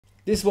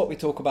This is what we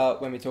talk about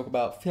when we talk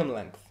about film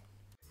length.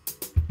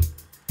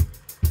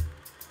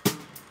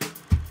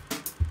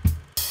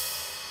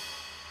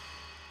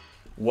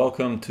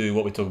 Welcome to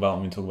What We Talk About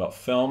When We Talk About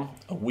Film,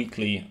 a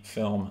weekly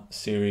film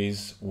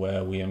series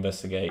where we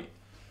investigate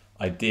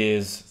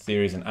ideas,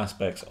 theories, and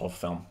aspects of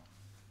film.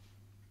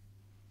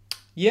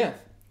 Yeah.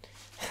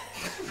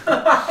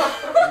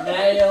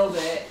 Nailed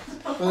it.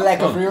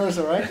 Lack of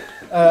rehearsal, right?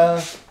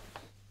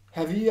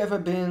 Have you ever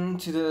been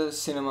to the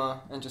cinema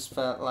and just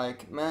felt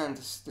like, man,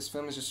 this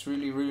film is just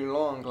really, really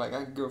long. Like,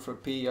 I could go for a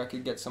pee, I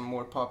could get some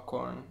more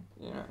popcorn,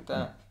 you know,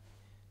 that.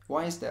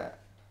 Why is that?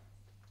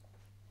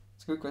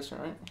 It's a good question,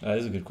 right? That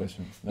is a good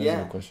question. That is a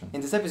good question. In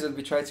this episode,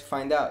 we tried to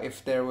find out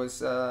if there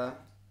was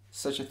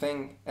such a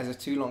thing as a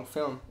too long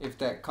film, if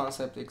that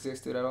concept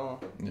existed at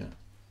all. Yeah,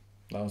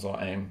 that was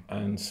our aim.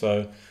 And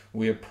so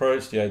we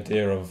approached the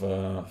idea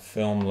of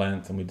film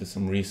length, and we did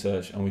some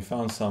research, and we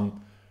found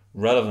some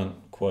relevant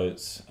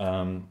quotes.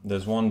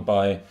 There's one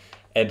by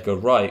Edgar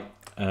Wright,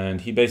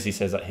 and he basically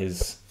says that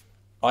his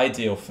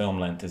ideal film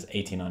length is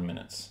 89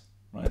 minutes,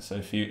 right? So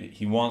if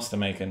he wants to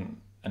make an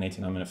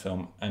 89-minute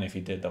film, and if he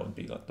did, that would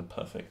be like the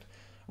perfect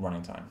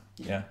running time.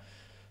 Yeah.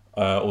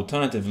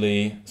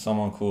 Alternatively,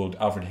 someone called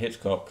Alfred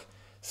Hitchcock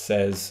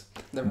says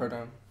Never heard of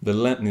him.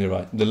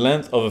 The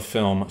length of a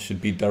film should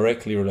be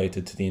directly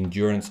related to the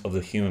endurance of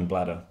the human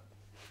bladder.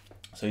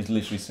 So he's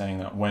literally saying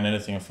that when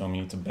editing a film,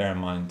 you need to bear in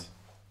mind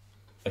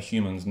a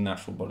human's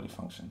natural bodily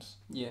functions.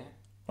 Yeah.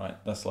 Right.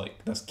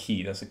 That's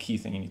key. That's a key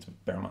thing you need to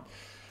bear in mind.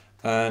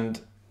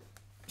 And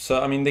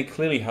so, I mean, they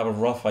clearly have a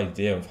rough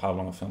idea of how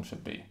long a film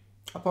should be.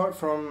 Apart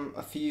from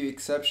a few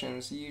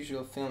exceptions,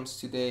 usual films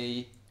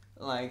today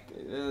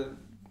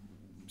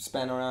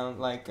span around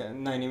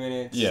 90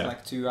 minutes,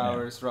 2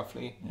 hours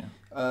roughly.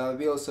 Yeah.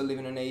 We also live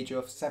in an age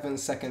of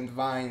 7-second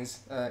vines,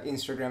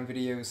 Instagram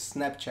videos,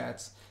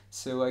 Snapchats.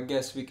 So I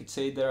guess we could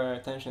say that our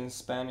attention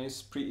span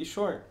is pretty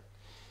short.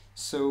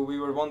 So we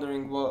were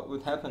wondering what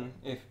would happen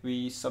if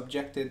we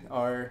subjected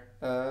our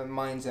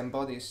minds and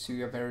bodies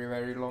to a very,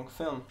 very long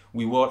film.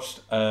 We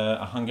watched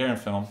a Hungarian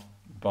film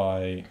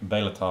by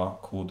Bela Tarr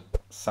called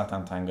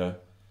SATANTANGO.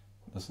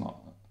 That's not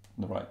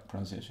the right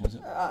pronunciation, is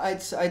it?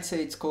 I'd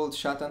say it's called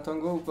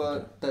SATANTANGO, but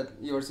okay. that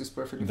yours is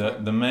perfectly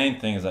fine. The main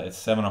thing is that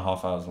it's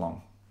 7.5 hours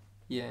long.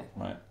 Yeah.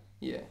 Right.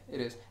 Yeah, it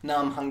is. Now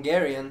I'm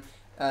Hungarian,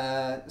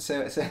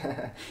 so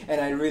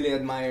and I really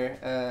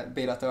admire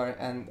Bela Tarr,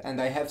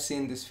 and I have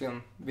seen this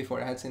film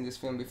before. I had seen this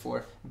film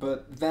before,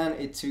 but then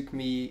it took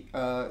me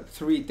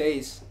 3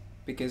 days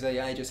because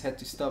I just had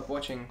to stop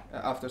watching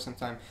after some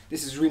time.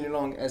 This is really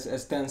long,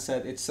 as Dan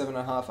said. It's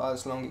 7.5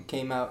 hours long. It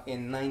came out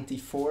in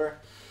 '94.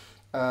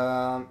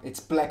 It's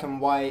black and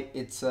white.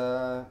 It's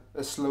a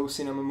slow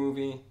cinema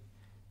movie.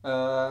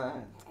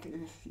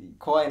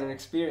 Quite an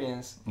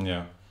experience.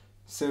 Yeah.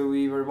 So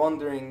we were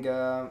wondering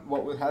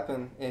what would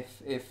happen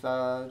if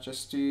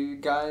just two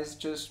guys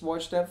just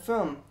watched that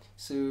film.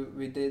 So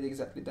we did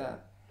exactly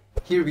that.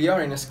 Here we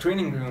are in a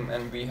screening room,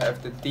 and we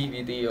have the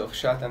DVD of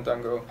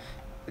SATANTANGO.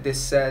 This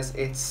says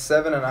it's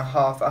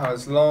 7.5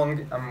 hours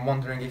long. I'm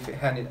wondering if it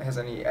has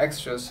any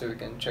extras, so we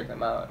can check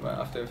them out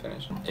after we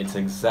finish. It's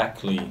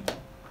exactly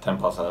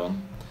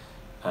 11,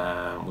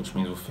 which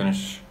means we'll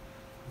finish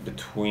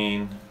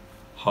between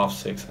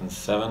 6:30 and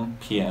 7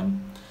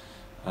 p.m.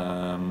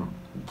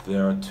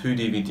 There are 2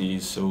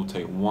 DVDs, so we'll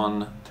take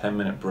 1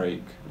 10-minute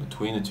break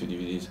between the 2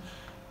 DVDs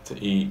to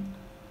eat,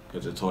 go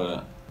to the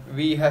toilet.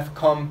 We have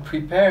come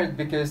prepared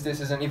because this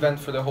is an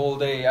event for the whole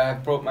day. I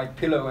have brought my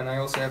pillow, and I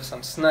also have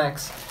some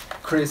snacks,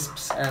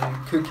 crisps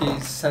and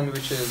cookies,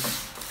 sandwiches,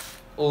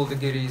 all the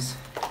goodies.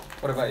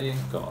 What about you?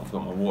 I've got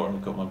my water,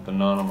 I've got my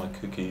banana, my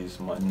cookies,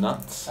 my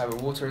nuts. I have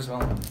a water as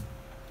well. Okay,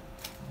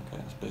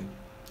 that's big.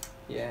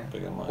 Yeah.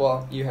 Bigger than mine.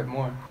 Well, you have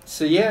more.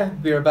 So yeah,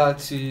 we're about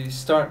to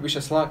start. Wish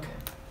us luck.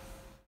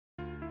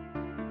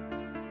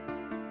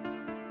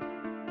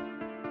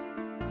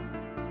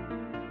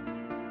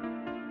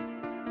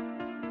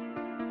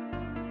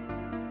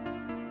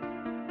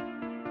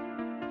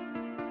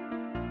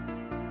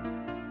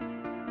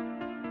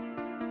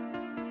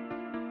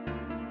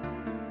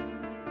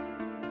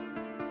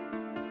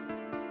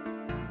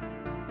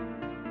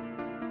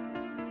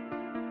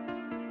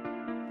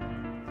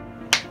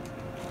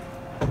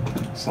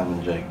 Sam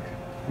and Jake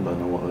don't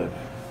know what they've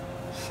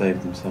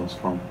saved themselves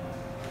from.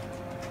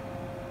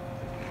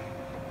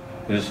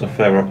 It's just a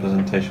fair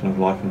representation of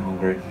life in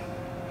Hungary.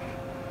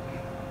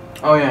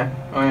 Oh yeah.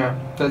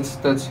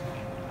 That's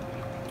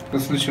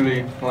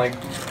literally like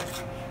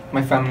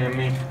my family and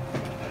me.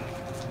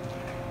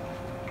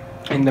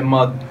 In the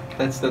mud.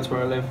 That's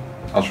where I live.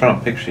 I was trying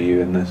to picture you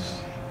in this,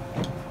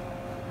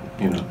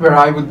 where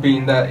I would be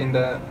in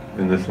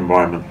this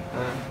environment.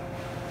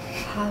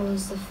 How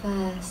was the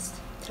first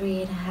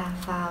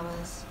 3.5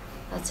 hours?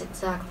 That's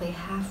exactly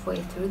halfway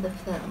through the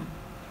film.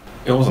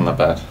 It wasn't that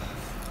bad.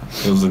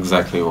 It was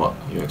exactly what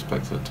you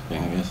expected it to be,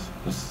 I guess.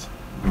 Just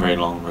very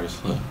long, very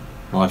slow.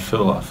 Well, I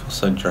feel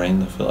so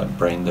drained. I feel like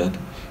brain dead.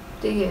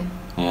 Do you?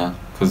 Yeah,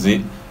 because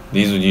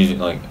these would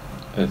usually,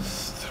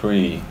 it's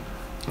 3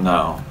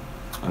 now,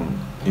 and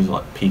these are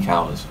like peak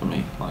hours for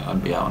me. Like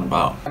I'd be out and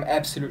about. I'm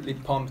absolutely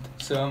pumped.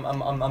 So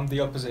I'm the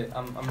opposite.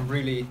 I'm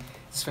really,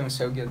 this film is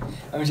so good.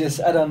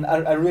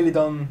 I really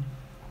don't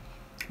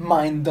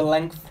mind the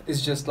length.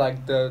 It's just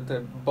like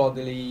the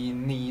bodily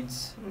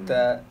needs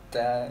that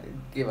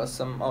give us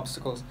some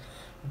obstacles,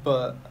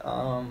 but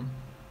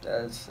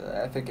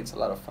I think it's a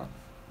lot of fun.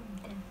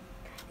 Okay.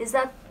 Is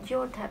that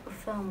your type of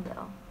film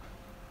though?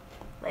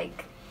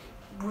 Like,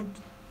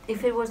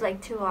 if it was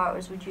like 2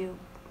 hours, would you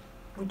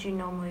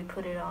normally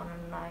put it on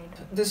a night?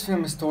 This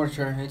film is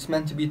torture. It's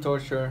meant to be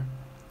torture,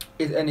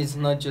 and it's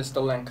not just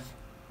the length.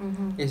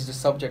 Mm-hmm. It's the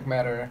subject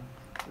matter,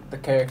 the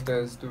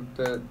characters,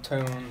 the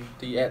tone,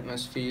 the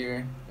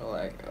atmosphere,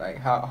 like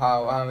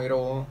how it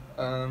all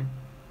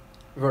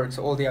works.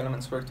 All the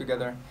elements work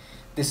together.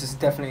 This is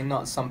definitely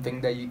not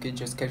something that you could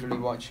just casually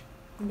watch.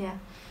 Yeah.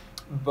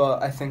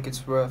 But I think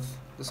it's worth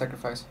the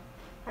sacrifice.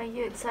 Are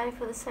you excited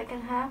for the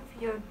second half?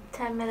 Your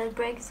 10-minute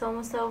break is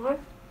almost over.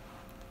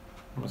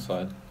 I'm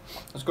excited.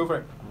 Let's go for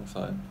it. I'm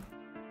excited.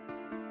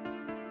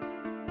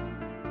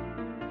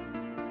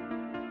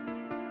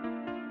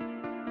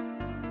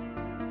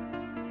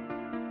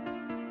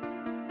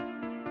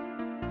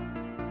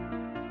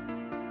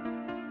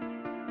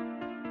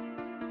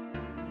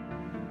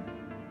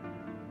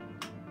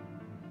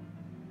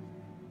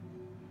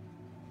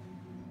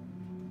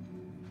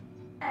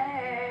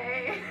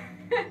 Hey!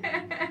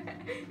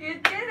 You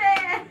did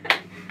it!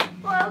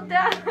 Well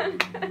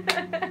done!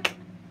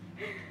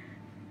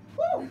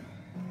 Woo!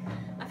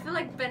 I feel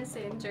like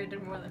Benson enjoyed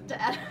it more than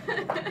Dad.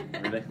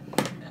 Really?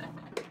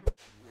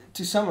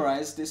 To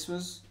summarize, this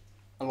was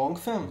a long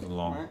film. It was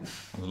long. Right?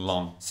 It was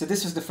long. So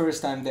this was the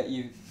first time that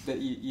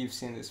you've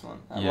seen this one.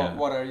 Yeah.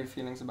 What are your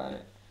feelings about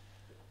it?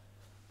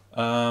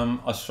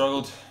 I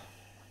struggled.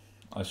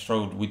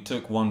 We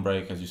took one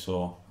break, as you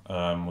saw,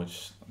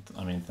 which,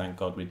 I mean, thank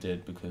God we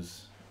did,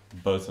 because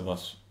both of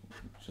us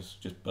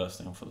just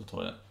bursting for the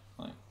toilet,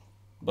 like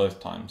both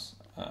times.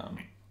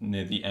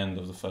 Near the end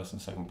of the first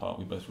and second part,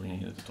 we both really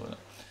needed the toilet.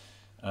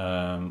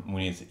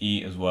 We needed to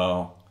eat as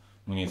well.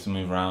 We needed to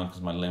move around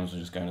because my limbs were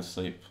just going to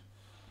sleep.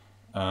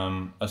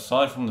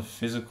 Aside from the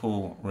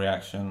physical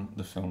reaction,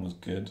 the film was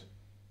good,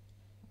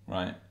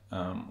 right?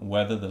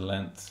 Whether the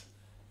length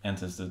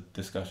enters the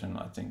discussion,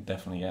 I think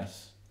definitely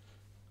yes.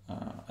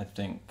 I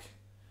don't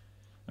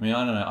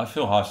know, I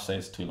feel harsh to say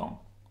it's too long.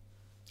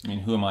 I mean,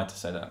 who am I to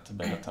say that to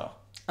Bela Tarr?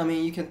 I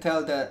mean, you can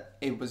tell that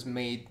it was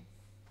made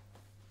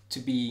to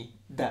be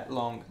that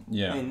long.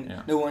 Yeah, and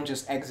yeah. no one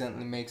just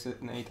accidentally makes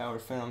it an 8-hour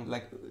film,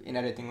 like in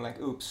editing, like,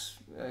 oops,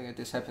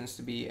 this happens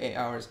to be 8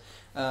 hours.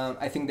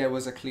 I think there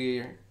was a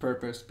clear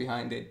purpose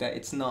behind it, that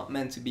it's not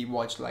meant to be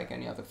watched like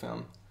any other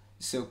film,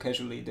 so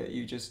casually that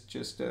you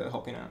just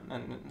hop in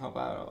and hop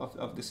out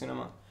of the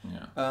cinema.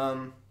 Yeah.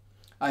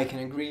 I can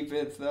agree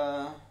with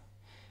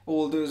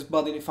all those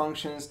bodily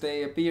functions.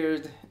 They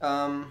appeared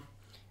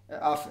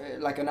after,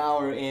 like an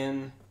hour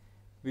in,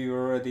 we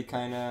were already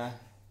kind of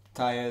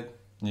tired.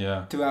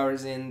 Yeah. 2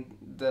 hours in,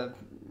 the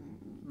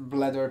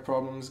bladder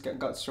problems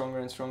got stronger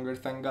and stronger.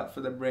 Thank God for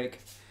the break.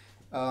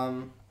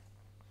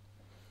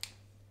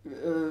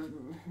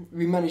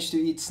 We managed to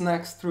eat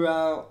snacks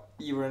throughout.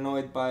 You were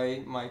annoyed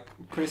by my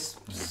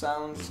crisp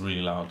sounds. It was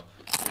really loud.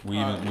 We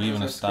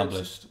even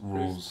established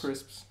rules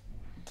crisps.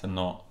 to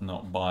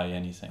not buy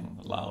anything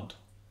loud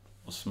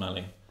or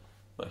smelly,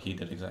 but he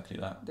did exactly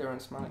that. They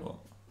weren't smelly. Well,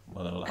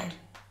 they were loud.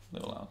 They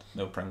were loud.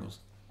 They were Pringles.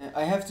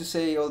 I have to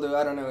say, although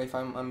I don't know if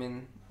I'm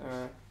in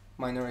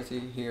minority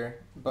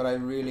here, but I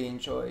really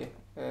enjoy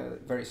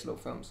very slow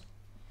films.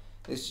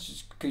 It's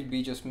just, could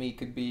be just me,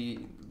 could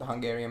be the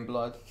Hungarian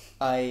blood.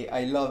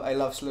 I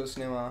love slow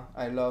cinema.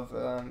 I love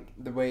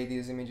the way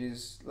these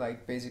images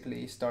like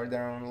basically start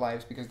their own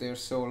lives, because they're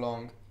so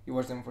long. You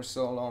watch them for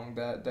so long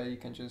that you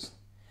can just,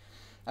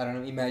 I don't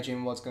know,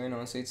 imagine what's going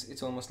on. So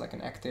it's almost like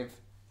an active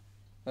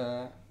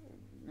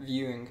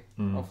viewing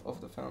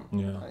of the film.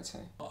 Yeah. I'd say.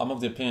 I'm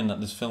of the opinion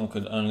that this film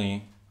could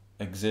only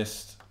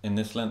exist in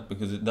this length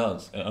because it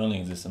does. It only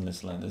exists in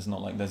this length. It's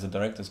not like there's a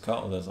director's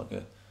cut or there's like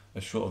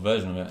a shorter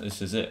version of it.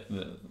 This is it.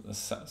 The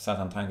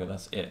SATANTANGO,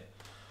 that's it.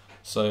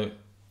 So,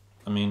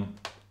 I mean,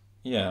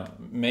 yeah,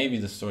 maybe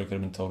the story could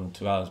have been told in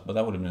 2 hours, but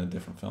that would have been a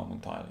different film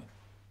entirely.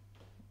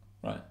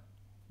 Right?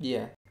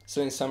 Yeah.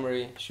 So in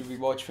summary, should we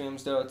watch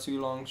films that are too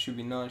long? Should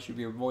we not? Should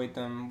we avoid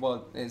them?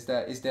 What is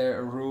that? Is there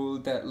a rule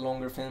that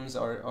longer films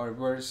are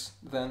worse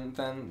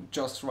than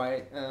just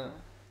right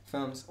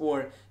films?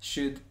 Or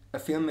should a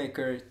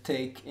filmmaker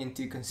take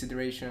into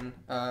consideration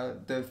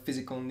the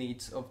physical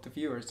needs of the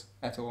viewers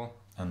at all?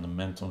 And the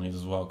mental needs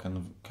as well.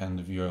 Can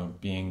the viewer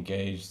be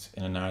engaged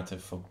in a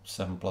narrative for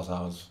 7+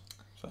 hours?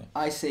 Say?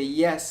 I say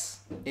yes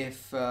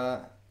if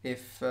the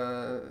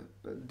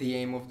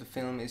aim of the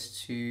film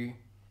is to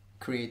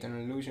create an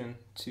illusion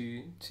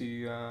to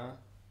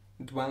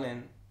dwell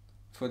in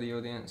for the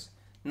audience,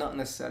 not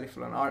necessarily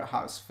for an art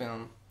house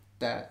film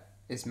that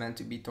is meant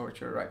to be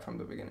torture right from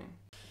the beginning.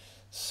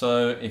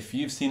 So if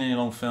you've seen any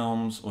long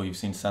films or you've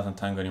seen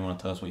SATANTANGO and you want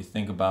to tell us what you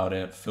think about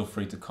it, feel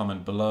free to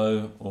comment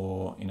below,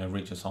 or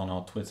reach us on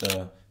our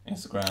Twitter,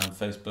 Instagram,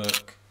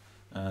 Facebook.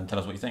 and tell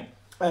us what you think.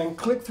 And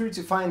click through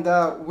to find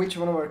out which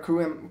one of our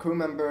crew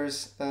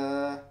members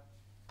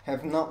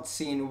have not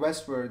seen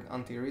Westworld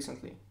until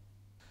recently.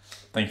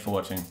 Thank you for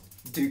watching.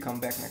 Do come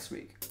back next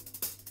week.